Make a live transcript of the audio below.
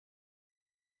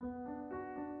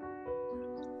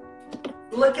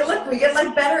Look, we get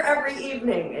like better every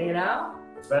evening, you know?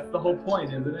 That's the whole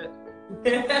point, isn't it?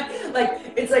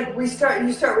 Like, it's like you start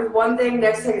with one thing,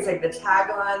 next thing it's like the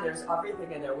tagline, there's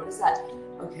everything in there. What is that?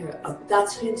 Okay,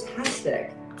 that's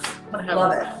fantastic. I'm gonna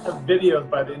Love it. have videos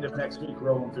by the end of next week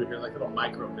rolling through here, like little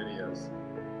micro videos.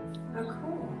 Oh,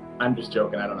 cool. I'm just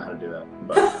joking, I don't know how to do that.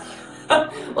 But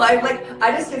Well,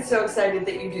 I just get so excited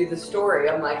that you do the story.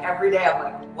 I'm like, every day I'm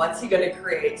like, what's he gonna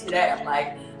create today? I'm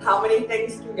like, how many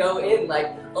things can go in like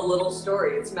a little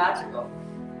story? It's magical.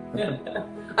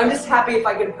 I'm just happy if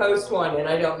I can post one and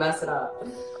I don't mess it up.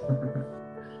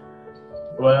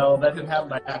 well, that didn't happen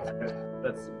by accident.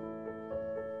 That's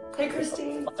Hey,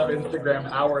 Christine. a lot of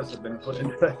Instagram hours have been put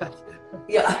into that.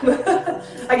 Yeah,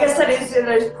 I guess that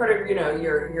is part of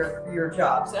your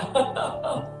job.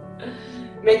 So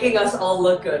making us all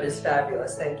look good is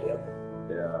fabulous. Thank you.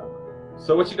 Yeah.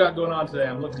 So what you got going on today?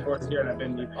 I'm looking forward to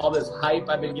hearing. All this hype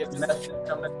I've been getting messages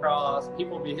coming across.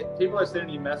 People are sending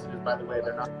you messages. By the way,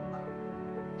 they're not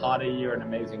Hottie, you're an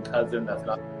amazing cousin. That's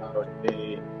not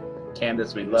me.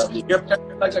 Candace, we love you. You're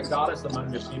like a goddess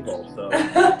among the people. So.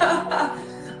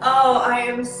 Oh, I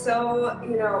am so,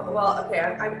 well, okay,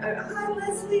 hi,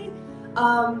 Leslie.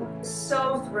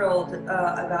 So thrilled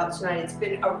about tonight. It's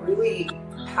been a really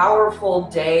powerful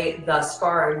day thus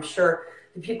far. I'm sure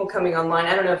the people coming online,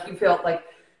 I don't know if you felt like,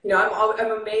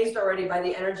 I'm amazed already by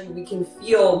the energy we can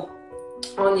feel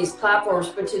on these platforms.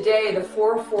 But today, the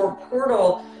 4-4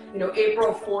 portal,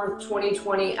 April 4th,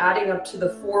 2020, adding up to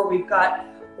the 4, we've got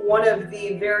one of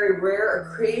the very rare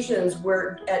occasions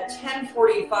where at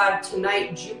 10:45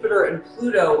 tonight, Jupiter and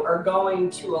Pluto are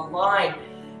going to align.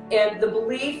 And the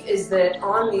belief is that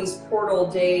on these portal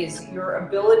days, your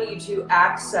ability to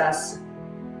access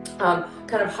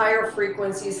kind of higher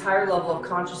frequencies, higher level of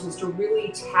consciousness, to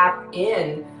really tap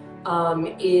in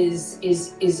is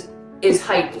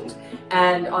heightened.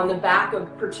 And on the back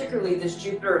of particularly this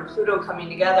Jupiter and Pluto coming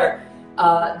together,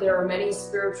 there are many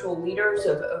spiritual leaders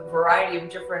of a variety of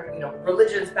different,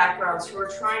 religions, backgrounds who are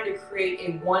trying to create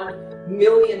a 1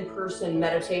 million person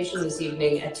meditation this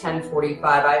evening at 10:45.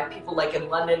 I have people like in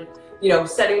London,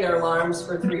 setting their alarms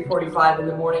for 3:45 in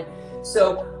the morning.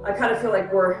 So I kind of feel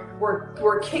like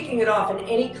we're kicking it off, and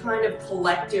any kind of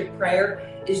collective prayer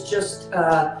is just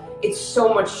it's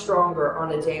so much stronger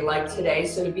on a day like today.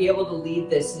 So to be able to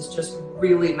lead this is just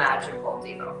really magical,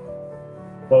 Dino.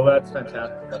 Well, that's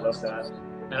fantastic. I love that.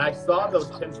 And I saw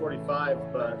those 10:45,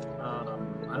 but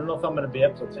I don't know if I'm going to be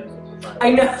up till 10:45.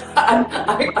 I know.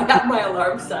 I have my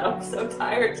alarm set. I'm so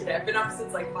tired today. I've been up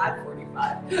since like 5:45.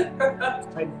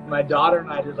 My daughter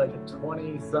and I did like a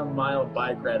 20-some mile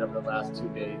bike ride over the last 2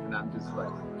 days, and I'm just like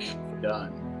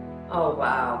done. Oh,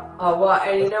 wow. Oh, well,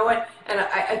 and you know what? And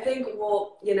I think,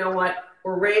 well, you know what?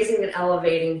 We're raising and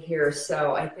elevating here.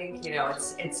 So I think,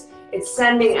 it's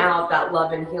sending out that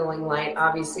love and healing light.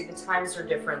 Obviously, the times are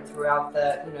different throughout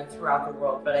the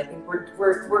world, but I think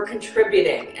we're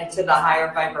contributing to the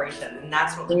higher vibration, and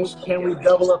that's what we should Can we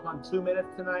double up on 2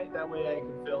 minutes tonight? That way I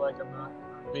can feel like I'm not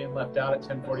being left out at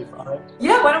 10:45.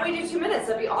 Yeah, why don't we do 2 minutes?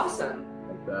 That'd be awesome.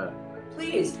 Like that.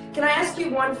 Please, can I ask you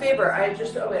one favor? Let me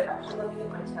get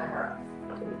my timer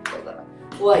up.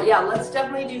 Well, yeah, let's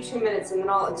definitely do 2 minutes, and then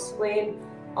I'll explain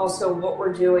also what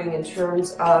we're doing in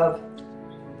terms of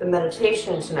the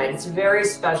meditation tonight. It's very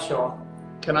special.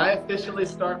 Can I officially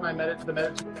start the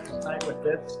meditation tonight with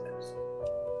this?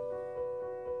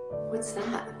 What's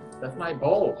that? That's my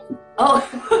bowl. Oh,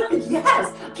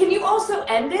 yes. Can you also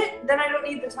end it? Then I don't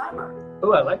need the timer.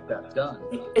 Oh, I like that. Done.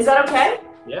 Is that okay?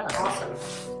 Yeah. Awesome.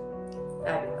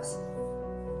 Fabulous.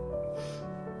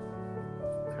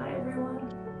 Hi, everyone.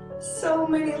 So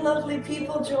many lovely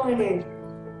people joining.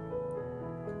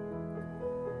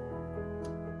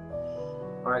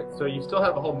 All right, so you still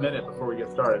have a whole minute before we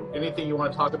get started. Anything you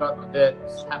want to talk about that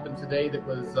happened today that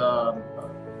was...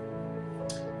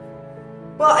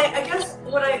 Well, I guess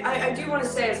what I do want to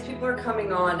say as people are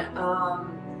coming on,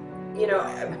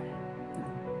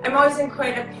 I'm always in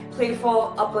quite a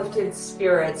playful, uplifted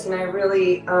spirits, and I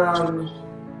really, I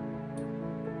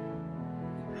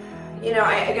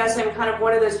guess I'm kind of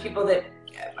one of those people that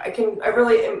I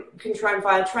really can try and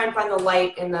find the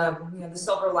light in the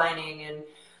silver lining, and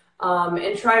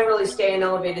try and really stay in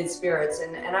elevated spirits.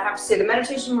 And I have to say, the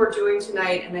meditation we're doing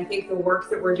tonight, and I think the work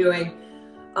that we're doing,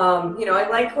 I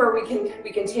like where we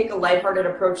can take a lighthearted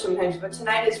approach sometimes, but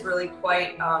tonight is really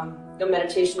quite, the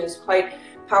meditation is quite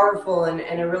powerful, and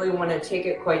I really want to take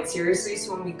it quite seriously.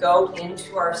 So when we go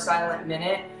into our silent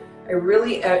minute, I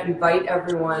really invite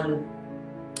everyone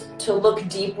to look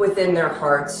deep within their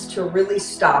hearts, to really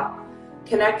stop,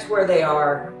 connect where they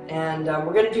are. And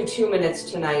we're going to do 2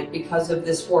 minutes tonight because of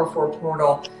this 4-4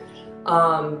 portal.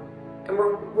 And And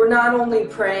we're not only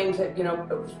praying to,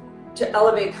 to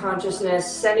elevate consciousness,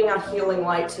 sending out healing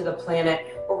light to the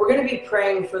planet, but we're going to be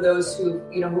praying for those who,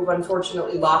 who've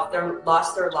unfortunately lost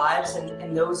their lives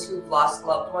and those who've lost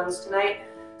loved ones tonight.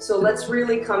 So let's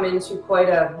really come into quite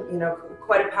a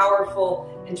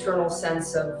powerful internal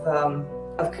sense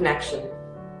of connection.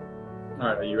 All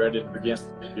right, are you ready to begin?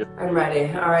 I'm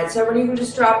ready. All right, so everyone, you can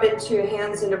just drop into your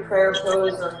hands into prayer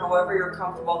pose or however you're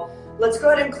comfortable. Let's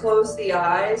go ahead and close the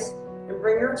eyes and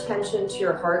bring your attention to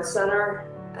your heart center,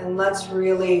 and let's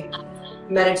really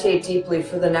meditate deeply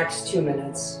for the next 2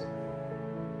 minutes.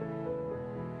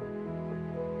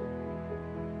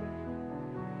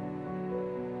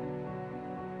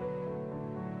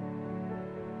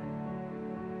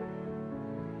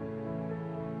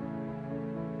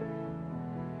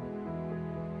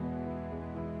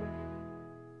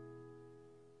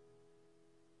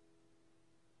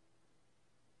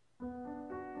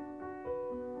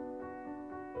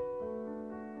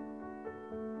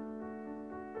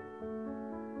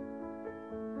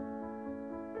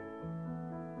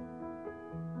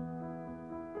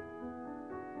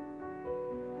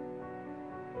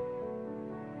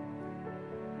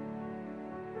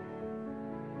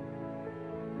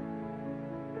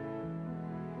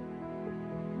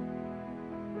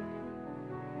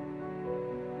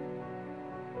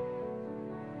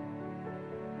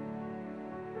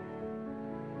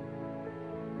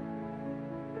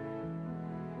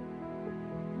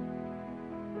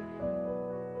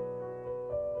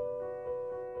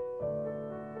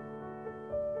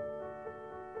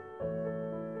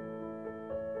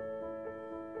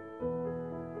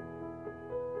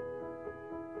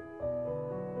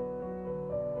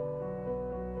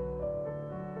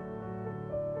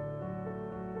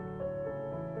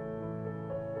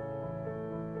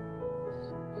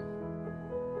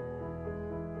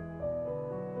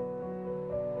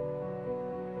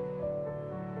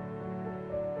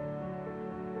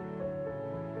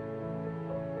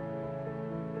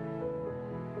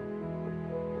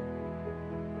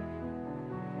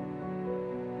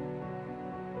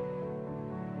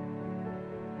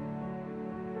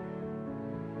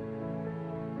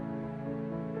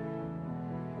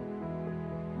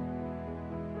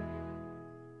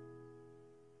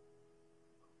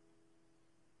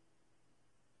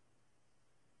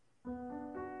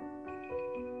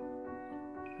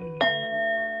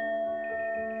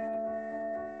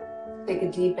 Take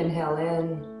a deep inhale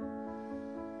in.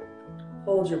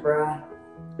 Hold your breath.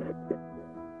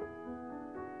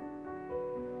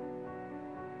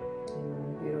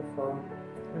 Beautiful.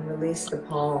 And release the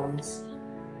palms.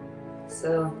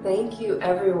 So thank you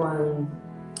everyone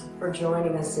for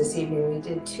joining us this evening. We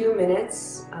did 2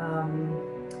 minutes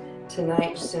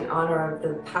tonight just in honor of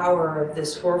the power of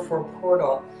this 4/4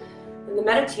 portal. And the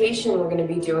meditation we're going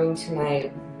to be doing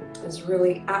tonight is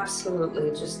really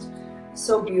absolutely just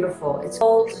so beautiful. It's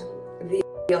called the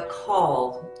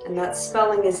Akaala, and that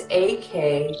spelling is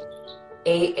Akaal,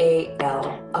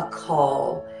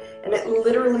 Akaala, and it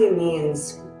literally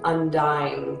means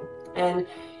undying. And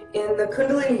in the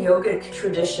Kundalini yogic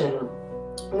tradition,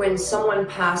 when someone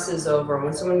passes over,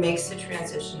 when someone makes the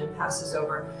transition and passes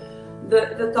over,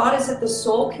 the thought is that the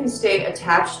soul can stay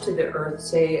attached to the earth,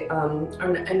 say,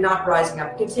 and not rising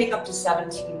up. It can take up to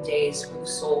 17 days for the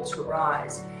soul to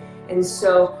rise. And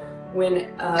so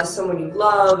when someone you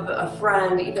love, a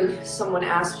friend, even someone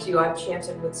asks you, I've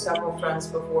chanted with several friends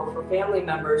before for family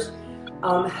members,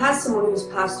 has someone who's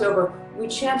passed over, we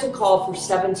chant a call for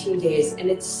 17 days, and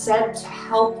it's said to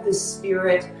help the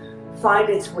spirit find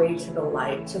its way to the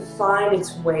light, to find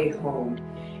its way home.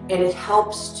 And it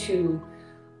helps to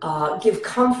give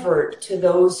comfort to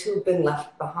those who've been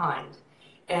left behind.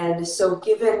 And so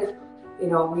given,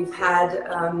 we've had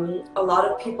a lot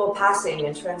of people passing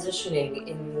and transitioning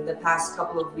in the past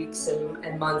couple of weeks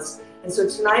and months. And so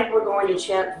tonight we're going to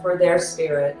chant for their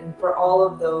spirit and for all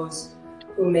of those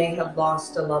who may have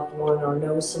lost a loved one or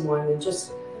know someone, and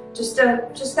just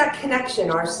that connection,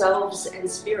 ourselves and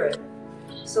spirit.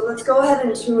 So let's go ahead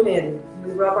and tune in.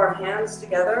 We rub our hands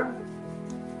together,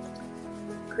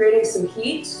 creating some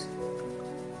heat,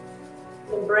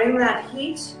 and bring that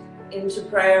heat into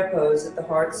prayer pose at the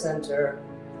heart center.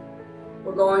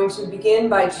 We're going to begin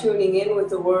by tuning in with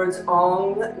the words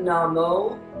Om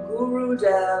Namo Guru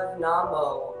Dev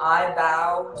Namo. I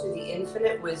bow to the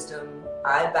infinite wisdom.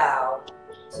 I bow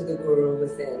to the Guru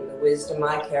within, the wisdom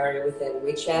I carry within.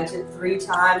 We chant it 3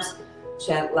 times.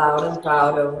 Chant loud and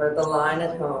proud over the line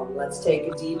at home. Let's take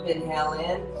a deep inhale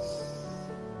in.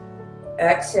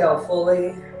 Exhale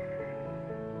fully.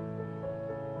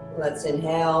 Let's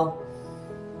inhale.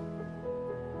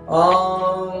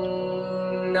 Om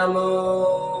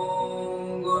Namo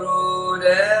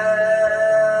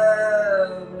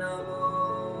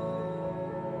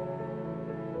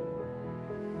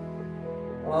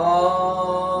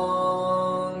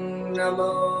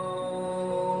Namo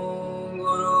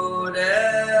Gurudev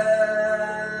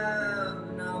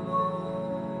Namo.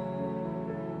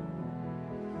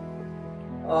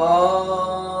 Om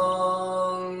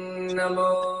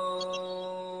Namo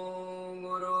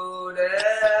Gurudev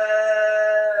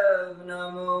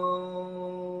Namo.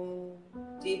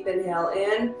 Deep inhale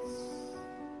in.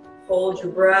 Hold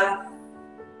your breath.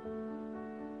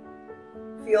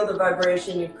 Feel the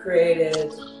vibration you've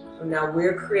created. And now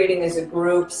we're creating as a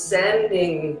group,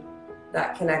 sending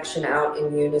that connection out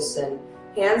in unison.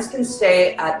 Hands can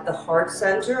stay at the heart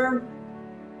center.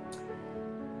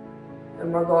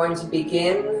 And we're going to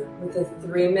begin with a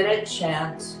 3-minute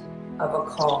chant of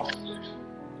Akaala.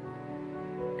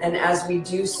 And as we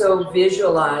do so,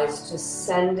 visualize just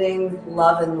sending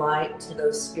love and light to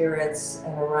those spirits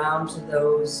and around to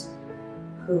those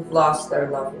who've lost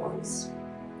their loved ones.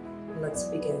 Let's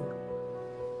begin.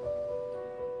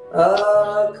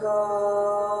 Akaala.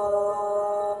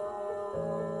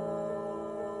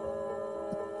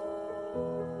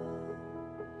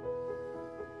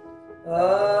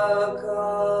 Akaala.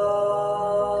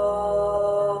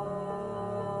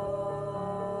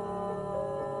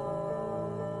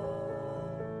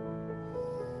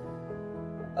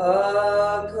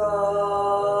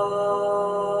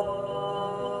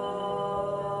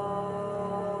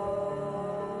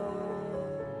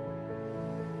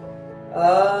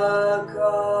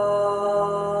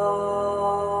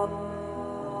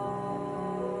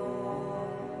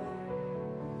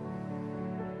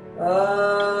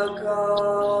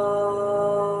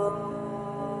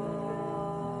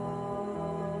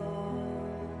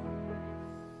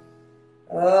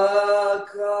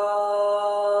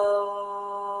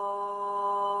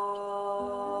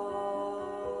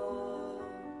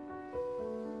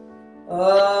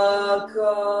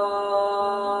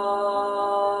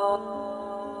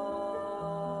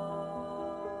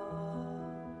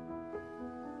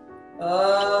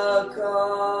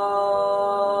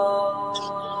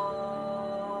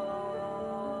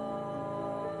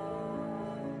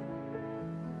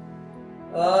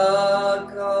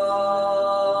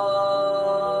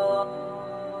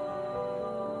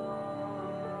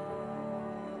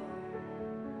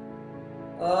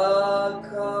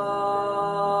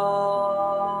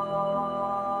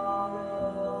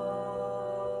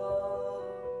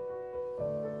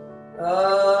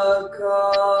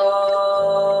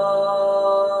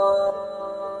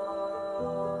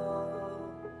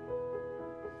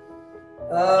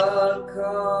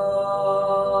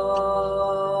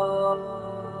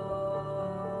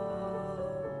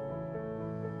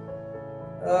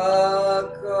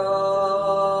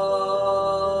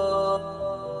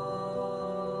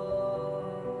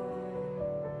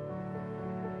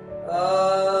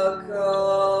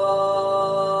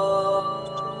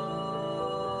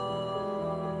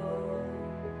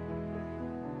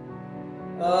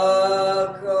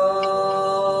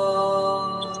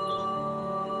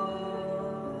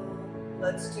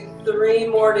 Let's do 3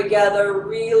 more together.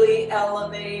 Really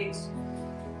elevate.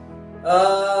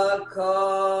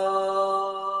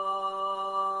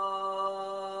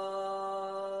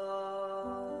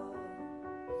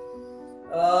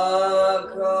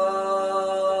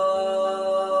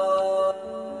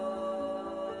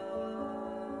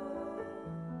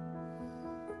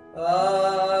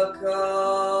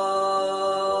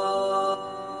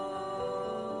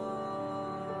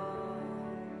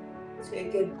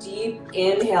 Take a deep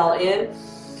inhale in,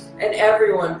 and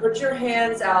everyone put your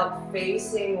hands out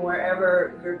facing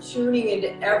wherever you're tuning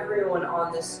into. Everyone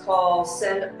on this call,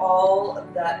 send all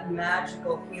of that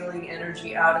magical healing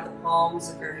energy out of the palms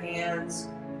of your hands.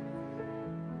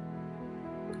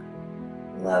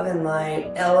 Love and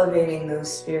light, elevating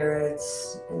those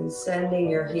spirits and sending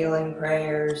your healing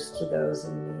prayers to those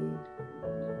in need.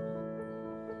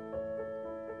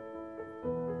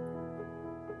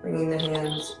 Bringing the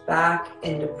hands back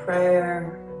into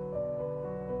prayer.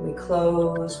 We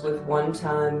close with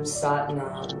one-time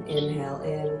Satnam. Inhale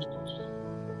in.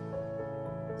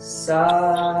 Satnam.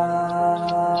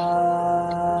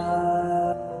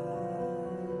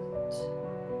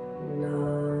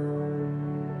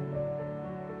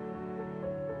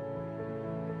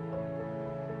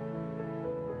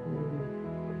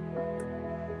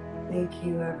 Thank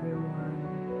you, everyone,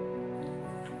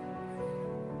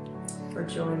 for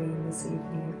joining this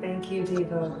evening. Thank you,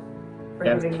 Devo, for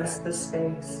giving us the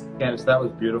space. Candace, that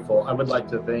was beautiful. I would like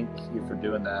to thank you for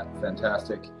doing that.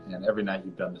 Fantastic. And every night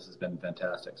you've done this has been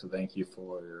fantastic. So thank you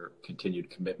for your continued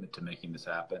commitment to making this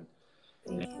happen.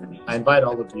 Thank you. I invite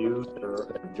all of you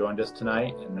that have joined us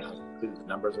tonight, and the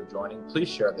numbers are joining. Please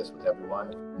share this with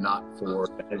everyone, not for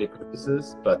vanity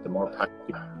purposes, but the more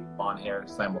people on here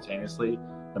simultaneously,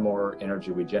 the more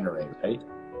energy we generate, right?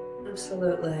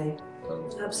 Absolutely.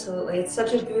 Absolutely. It's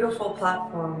such a beautiful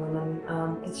platform,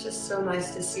 and it's just so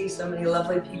nice to see so many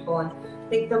lovely people. And I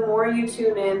think the more you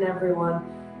tune in, everyone,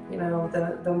 you know,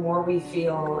 the more we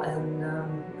feel, and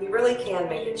we really can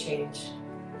make a change.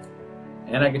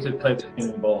 And I get to play the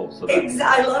singing bowl, so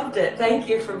I loved it. Thank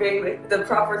you for being the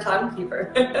proper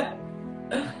timekeeper.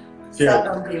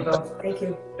 Cheers. Thank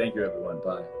you. Thank you, everyone.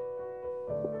 Bye.